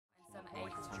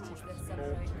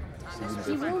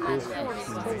You will not force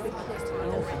all weakness to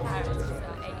those characters at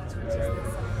age, which is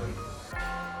the summary.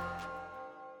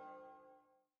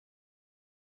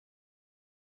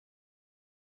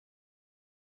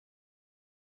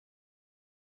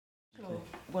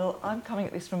 Well, I'm coming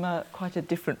at this from quite a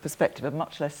different perspective, a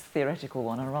much less theoretical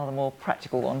one and a rather more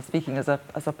practical one, speaking as a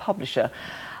publisher.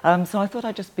 So I thought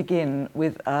I'd just begin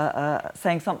with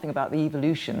saying something about the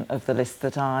evolution of the list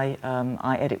that I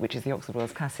edit, which is the Oxford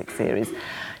World's Classics series.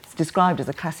 It's described as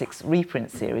a classics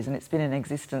reprint series, and it's been in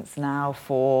existence now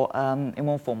for, in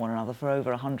one form or another, for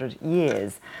over 100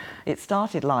 years. It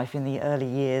started life in the early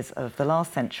years of the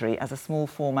last century as a small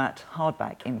format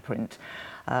hardback imprint,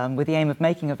 with the aim of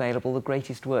making available the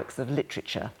greatest works of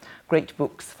literature. Great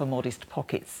books for modest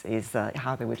pockets is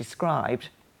how they were described.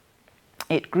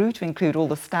 It grew to include all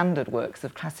the standard works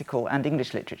of classical and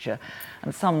English literature,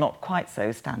 and some not quite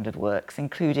so standard works,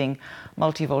 including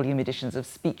multi-volume editions of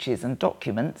speeches and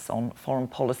documents on foreign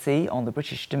policy, on the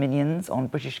British dominions, on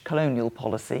British colonial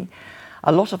policy,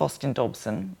 a lot of Austin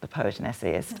Dobson, the poet and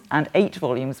essayist, and 8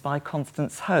 volumes by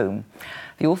Constance Home,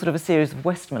 the author of a series of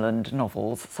Westmoreland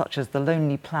novels such as The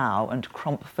Lonely Plough and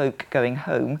Crump Folk Going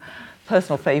Home,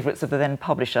 personal favourites of the then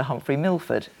publisher Humphrey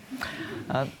Milford.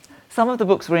 Some of the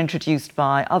books were introduced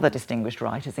by other distinguished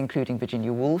writers, including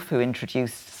Virginia Woolf, who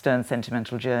introduced Sterne's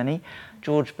Sentimental Journey,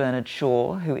 George Bernard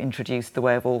Shaw, who introduced The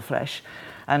Way of All Flesh,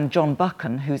 and John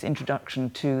Buchan, whose introduction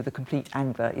to The Complete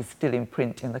Angler is still in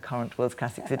print in the current World's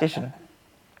Classics edition.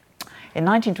 In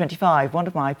 1925, one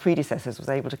of my predecessors was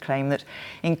able to claim that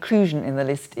inclusion in the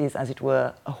list is, as it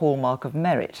were, a hallmark of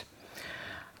merit.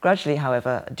 Gradually,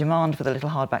 however, demand for the little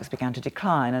hardbacks began to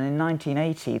decline, and in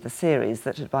 1980, the series,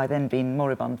 that had by then been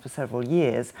moribund for several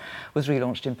years, was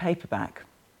relaunched in paperback.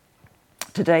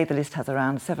 Today, the list has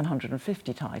around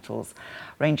 750 titles,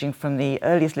 ranging from the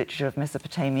earliest literature of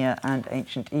Mesopotamia and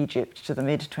ancient Egypt to the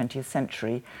mid-20th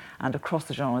century, and across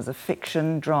the genres of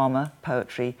fiction, drama,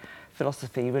 poetry,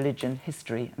 philosophy, religion,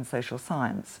 history, and social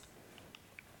science.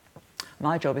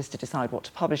 My job is to decide what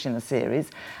to publish in the series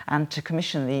and to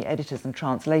commission the editors and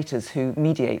translators who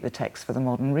mediate the text for the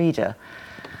modern reader.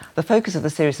 The focus of the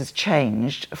series has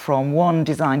changed from one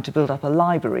designed to build up a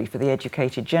library for the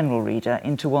educated general reader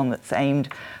into one that's aimed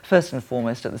first and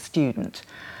foremost at the student.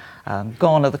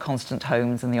 Gone are the Constance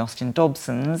Homes and the Austin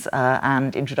Dobsons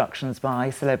and introductions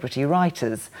by celebrity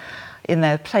writers. In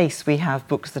their place, we have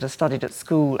books that are studied at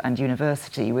school and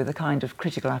university with a kind of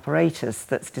critical apparatus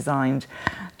that's designed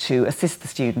to assist the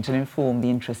student and inform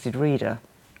the interested reader.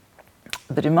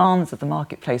 The demands of the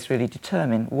marketplace really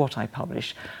determine what I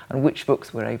publish and which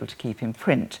books we're able to keep in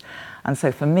print. And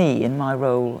so for me, in my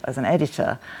role as an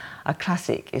editor, a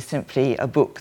classic is simply a book